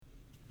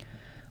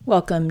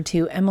Welcome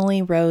to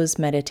Emily Rose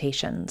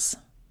Meditations.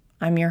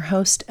 I'm your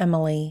host,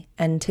 Emily,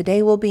 and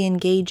today we'll be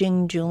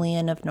engaging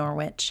Julian of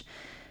Norwich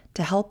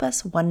to help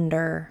us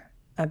wonder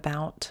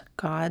about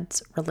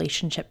God's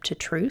relationship to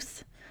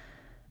truth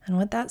and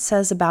what that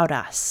says about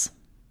us.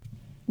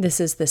 This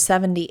is the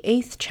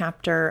 78th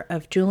chapter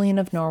of Julian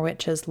of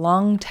Norwich's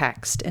long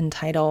text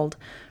entitled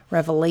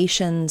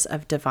Revelations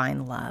of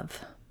Divine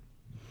Love.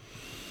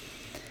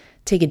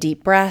 Take a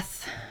deep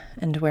breath,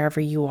 and wherever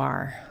you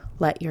are,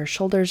 let your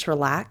shoulders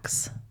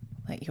relax,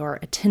 let your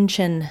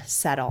attention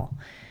settle,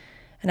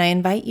 and I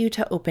invite you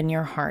to open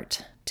your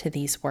heart to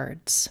these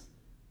words.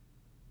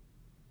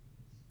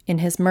 In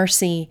His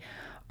mercy,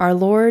 our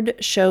Lord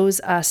shows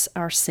us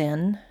our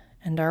sin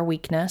and our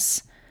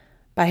weakness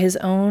by His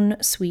own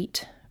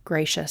sweet,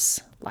 gracious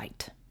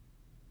light.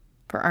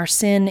 For our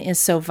sin is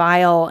so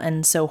vile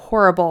and so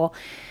horrible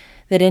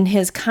that in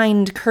His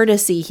kind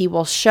courtesy He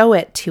will show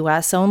it to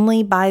us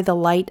only by the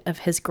light of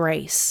His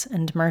grace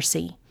and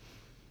mercy.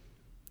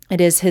 It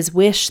is His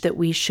wish that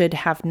we should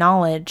have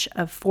knowledge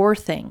of four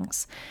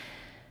things.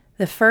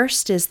 The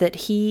first is that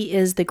He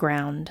is the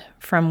ground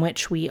from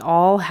which we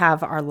all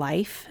have our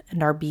life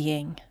and our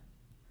being.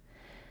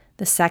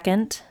 The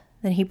second,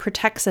 that He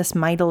protects us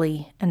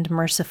mightily and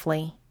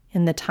mercifully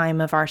in the time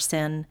of our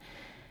sin,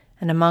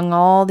 and among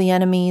all the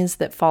enemies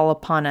that fall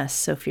upon us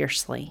so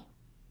fiercely.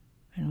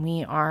 And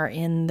we are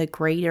in the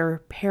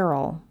greater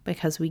peril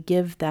because we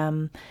give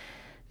them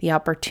the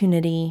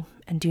opportunity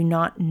and do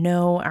not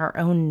know our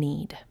own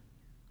need.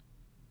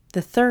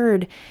 The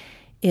third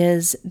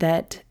is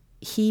that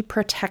He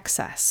protects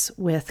us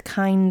with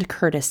kind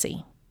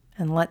courtesy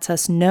and lets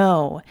us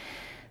know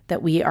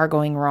that we are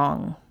going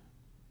wrong.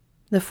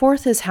 The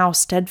fourth is how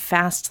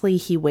steadfastly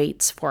He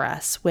waits for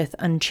us with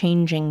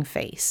unchanging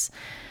face,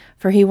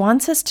 for He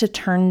wants us to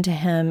turn to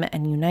Him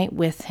and unite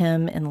with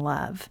Him in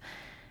love,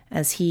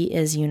 as He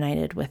is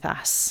united with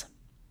us.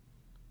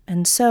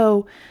 And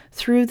so,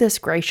 through this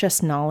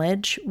gracious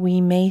knowledge, we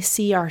may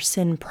see our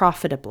sin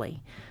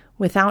profitably,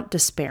 without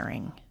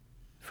despairing,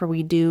 for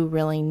we do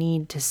really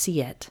need to see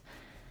it.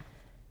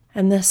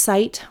 And this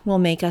sight will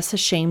make us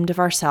ashamed of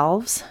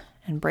ourselves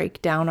and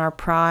break down our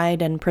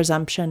pride and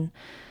presumption,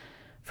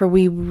 for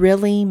we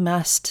really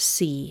must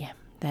see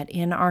that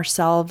in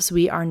ourselves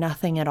we are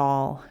nothing at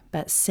all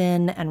but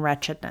sin and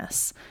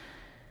wretchedness.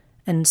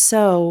 And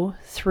so,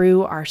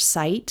 through our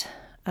sight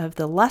of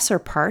the lesser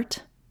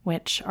part,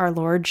 which our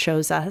Lord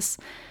shows us,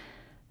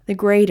 the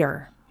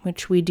greater,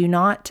 which we do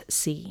not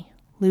see,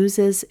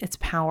 loses its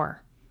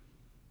power.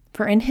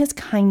 For in His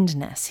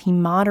kindness He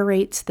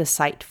moderates the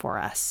sight for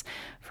us,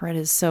 for it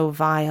is so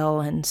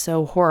vile and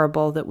so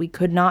horrible that we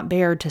could not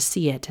bear to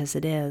see it as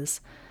it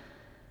is.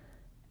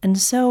 And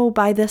so,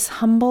 by this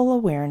humble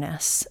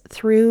awareness,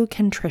 through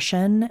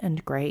contrition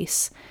and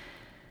grace,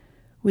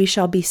 we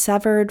shall be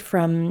severed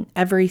from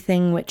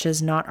everything which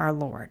is not our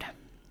Lord.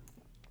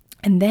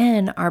 And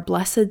then our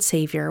blessed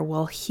Savior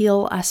will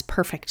heal us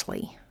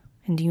perfectly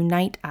and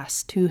unite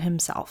us to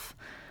Himself.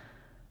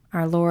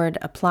 Our Lord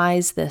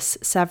applies this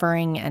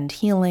severing and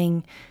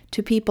healing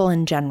to people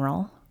in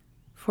general,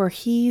 for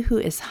He who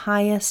is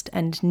highest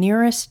and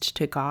nearest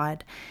to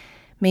God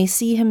may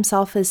see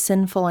himself as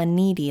sinful and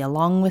needy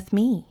along with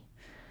me.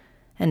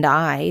 And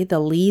I, the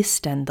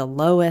least and the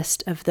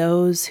lowest of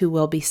those who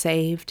will be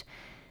saved,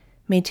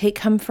 may take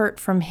comfort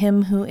from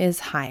Him who is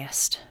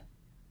highest.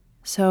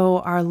 So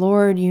our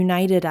Lord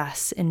united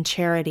us in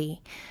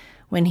charity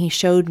when He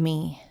showed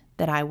me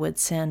that I would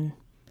sin.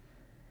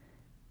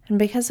 And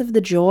because of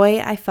the joy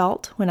I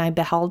felt when I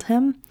beheld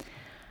Him,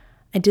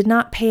 I did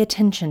not pay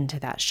attention to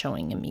that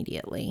showing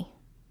immediately.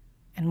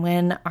 And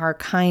when our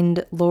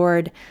kind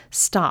Lord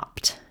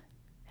stopped,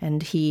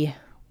 and He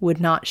would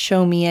not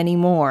show me any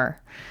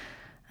more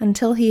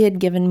until He had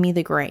given me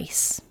the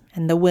grace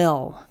and the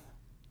will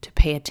to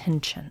pay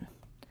attention.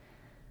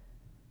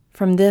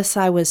 From this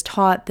I was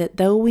taught that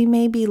though we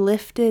may be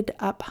lifted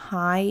up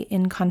high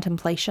in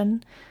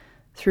contemplation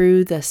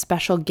through the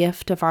special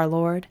gift of our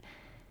Lord,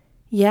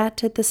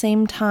 yet at the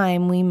same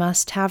time we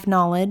must have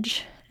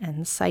knowledge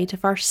and sight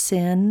of our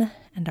sin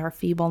and our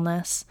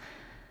feebleness.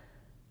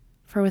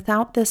 For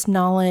without this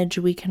knowledge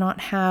we cannot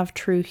have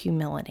true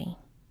humility,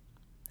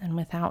 and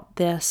without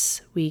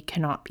this we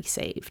cannot be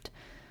saved.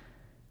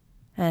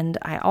 And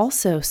I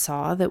also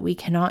saw that we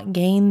cannot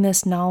gain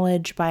this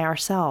knowledge by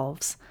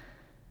ourselves,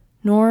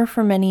 nor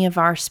from any of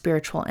our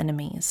spiritual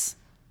enemies,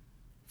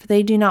 for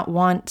they do not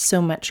want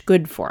so much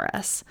good for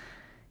us.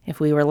 If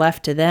we were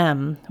left to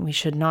them, we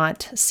should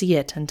not see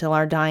it until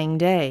our dying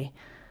day.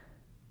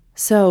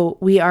 So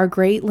we are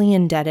greatly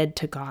indebted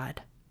to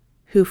God,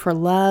 who for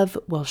love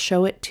will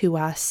show it to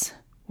us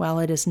while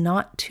it is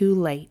not too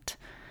late,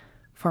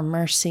 for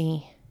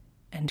mercy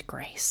and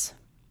grace.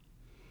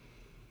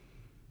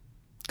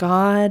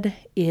 God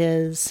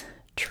is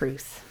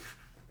truth.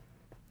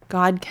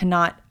 God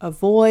cannot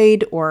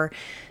avoid or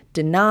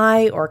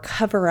deny or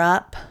cover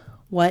up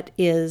what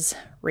is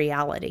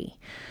reality.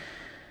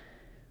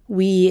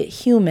 We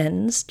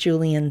humans,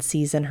 Julian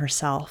sees in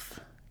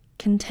herself,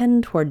 can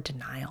tend toward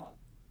denial,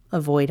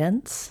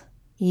 avoidance,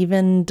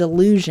 even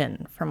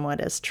delusion from what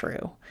is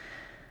true.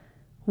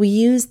 We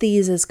use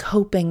these as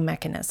coping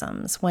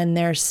mechanisms when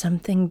there's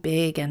something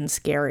big and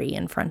scary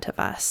in front of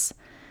us,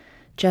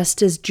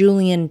 just as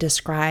Julian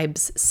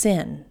describes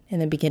sin in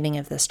the beginning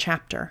of this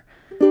chapter.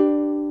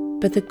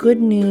 But the good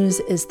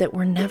news is that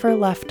we're never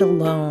left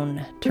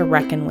alone to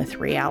reckon with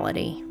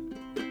reality.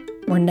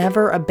 We're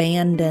never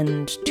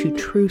abandoned to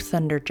truth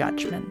under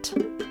judgment.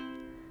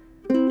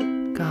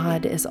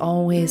 God is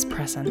always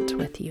present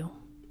with you.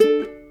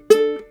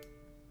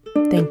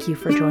 Thank you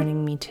for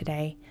joining me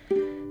today.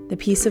 The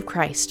peace of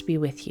Christ be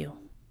with you.